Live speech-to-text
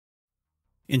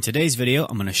In today's video,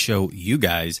 I'm going to show you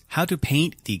guys how to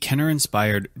paint the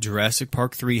Kenner-inspired Jurassic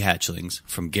Park 3 hatchlings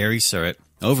from Gary Syrett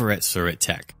over at Syrett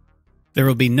Tech. There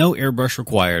will be no airbrush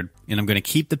required, and I'm going to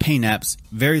keep the paint apps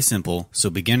very simple so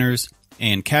beginners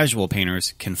and casual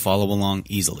painters can follow along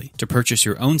easily. To purchase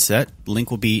your own set, the link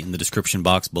will be in the description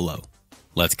box below.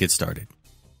 Let's get started.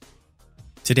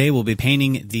 Today we'll be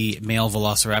painting the male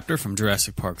Velociraptor from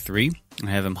Jurassic Park 3. I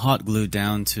have him hot glued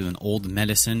down to an old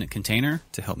medicine container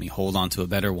to help me hold on to it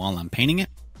better while I'm painting it.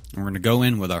 And we're going to go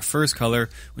in with our first color,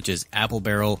 which is Apple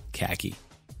Barrel Khaki.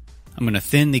 I'm going to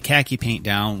thin the khaki paint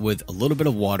down with a little bit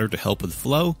of water to help with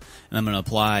flow, and I'm going to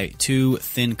apply 2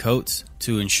 thin coats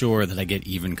to ensure that I get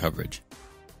even coverage.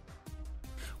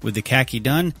 With the khaki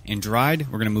done and dried,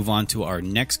 we're going to move on to our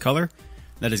next color.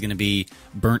 That is going to be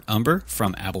Burnt Umber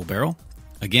from Apple Barrel.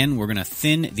 Again, we're going to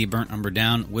thin the burnt umber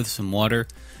down with some water,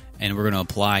 and we're going to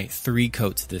apply 3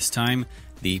 coats this time.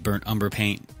 The burnt umber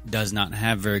paint does not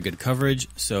have very good coverage,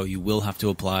 so you will have to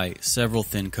apply several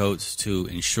thin coats to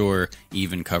ensure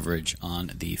even coverage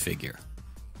on the figure.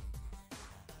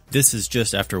 This is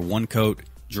just after 1 coat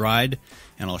dried,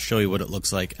 and I'll show you what it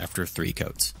looks like after 3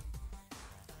 coats.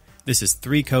 This is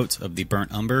 3 coats of the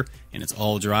burnt umber, and it's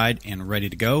all dried and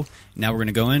ready to go. Now we're going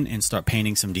to go in and start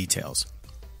painting some details.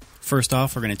 First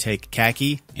off, we're going to take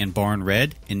khaki and barn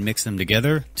red and mix them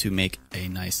together to make a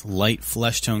nice light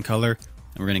flesh tone color.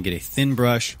 And we're going to get a thin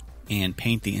brush and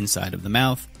paint the inside of the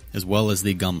mouth as well as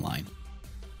the gum line.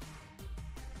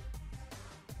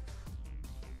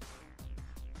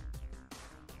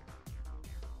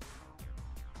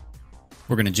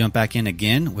 We're going to jump back in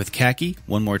again with khaki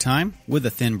one more time with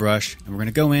a thin brush, and we're going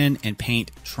to go in and paint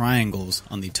triangles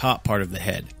on the top part of the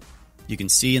head. You can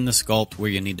see in the sculpt where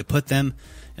you need to put them,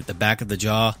 at the back of the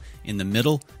jaw, in the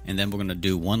middle, and then we're going to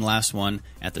do one last one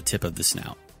at the tip of the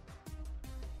snout.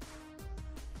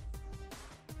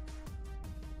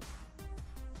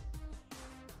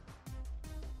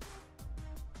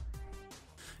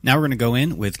 Now we're going to go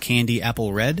in with Candy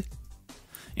Apple Red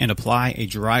and apply a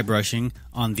dry brushing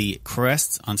on the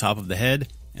crests on top of the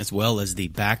head as well as the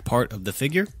back part of the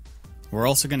figure. We're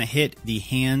also going to hit the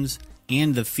hands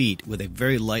and the feet with a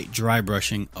very light dry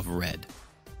brushing of red.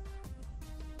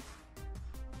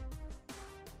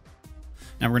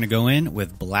 Now we're going to go in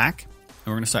with black, and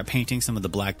we're going to start painting some of the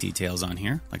black details on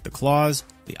here, like the claws,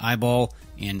 the eyeball,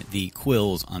 and the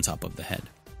quills on top of the head.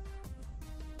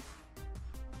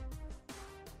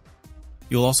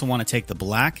 You'll also want to take the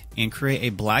black and create a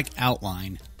black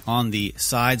outline on the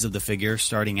sides of the figure,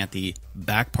 starting at the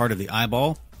back part of the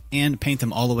eyeball, and paint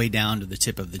them all the way down to the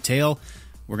tip of the tail.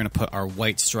 We're going to put our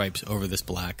white stripes over this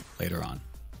black later on.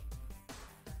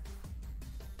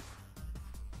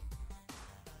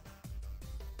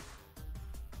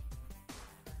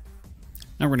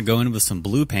 Now we're going to go in with some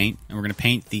blue paint, and we're going to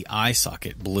paint the eye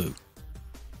socket blue.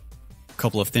 A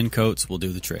couple of thin coats will do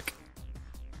the trick.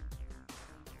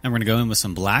 Now we're going to go in with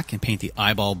some black and paint the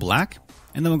eyeball black,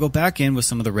 and then we'll go back in with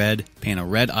some of the red, paint a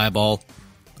red eyeball,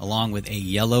 along with a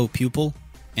yellow pupil,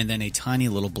 and then a tiny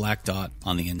little black dot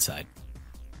on the inside.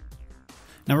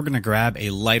 Now we're going to grab a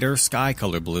lighter sky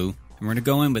color blue, and we're going to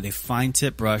go in with a fine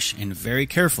tip brush and very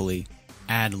carefully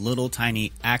add little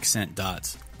tiny accent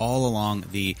dots all along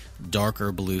the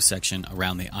darker blue section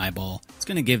around the eyeball. It's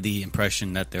going to give the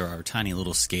impression that there are tiny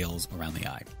little scales around the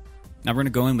eye. Now we're going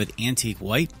to go in with antique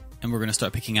white, and we're going to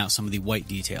start picking out some of the white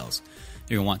details.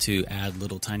 You're going to want to add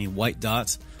little tiny white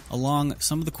dots along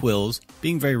some of the quills,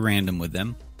 being very random with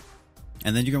them.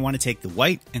 And then you're going to want to take the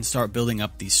white and start building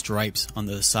up these stripes on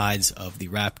the sides of the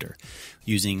Raptor,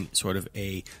 using sort of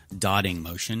a dotting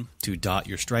motion to dot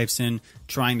your stripes in,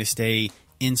 trying to stay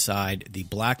inside the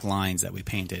black lines that we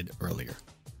painted earlier.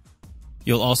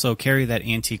 You'll also carry that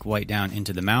antique white down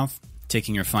into the mouth,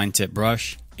 taking your fine tip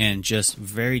brush and just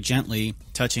very gently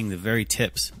touching the very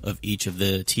tips of each of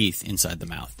the teeth inside the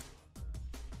mouth.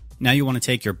 Now you want to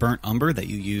take your burnt umber that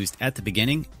you used at the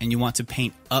beginning, and you want to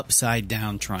paint upside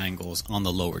down triangles on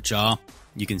the lower jaw.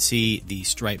 You can see the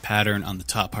stripe pattern on the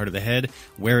top part of the head,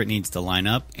 where it needs to line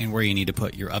up and where you need to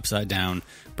put your upside down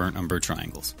burnt umber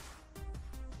triangles.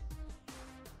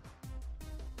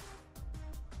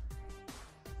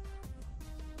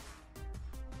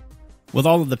 With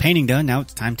all of the painting done, now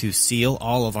it's time to seal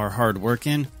all of our hard work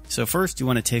in. So first you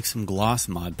want to take some gloss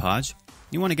Mod Podge.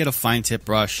 You want to get a fine tip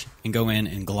brush and go in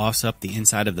and gloss up the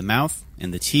inside of the mouth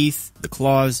and the teeth, the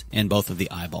claws, and both of the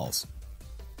eyeballs.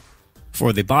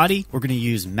 For the body, we're going to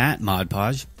use matte Mod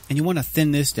Podge, and you want to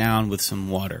thin this down with some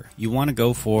water. You want to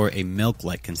go for a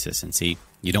milk-like consistency.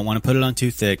 You don't want to put it on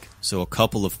too thick, so a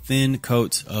couple of thin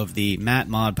coats of the matte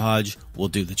Mod Podge will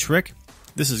do the trick.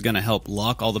 This is going to help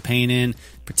lock all the paint in,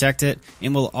 protect it,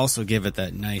 and will also give it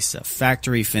that nice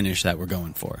factory finish that we're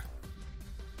going for.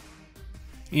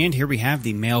 And here we have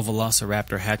the male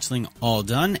Velociraptor hatchling all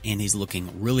done, and he's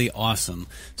looking really awesome.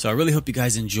 So I really hope you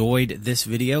guys enjoyed this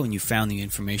video and you found the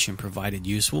information provided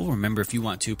useful. Remember, if you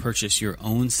want to purchase your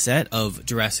own set of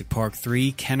Jurassic Park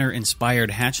 3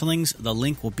 Kenner-inspired hatchlings, the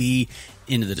link will be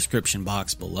in the description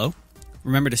box below.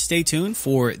 Remember to stay tuned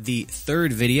for the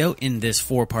third video in this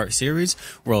 4-part series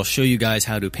where I'll show you guys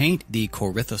how to paint the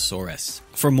Corythosaurus.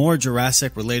 For more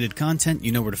Jurassic related content,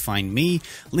 you know where to find me.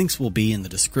 Links will be in the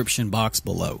description box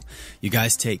below. You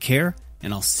guys take care,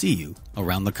 and I'll see you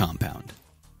around the compound.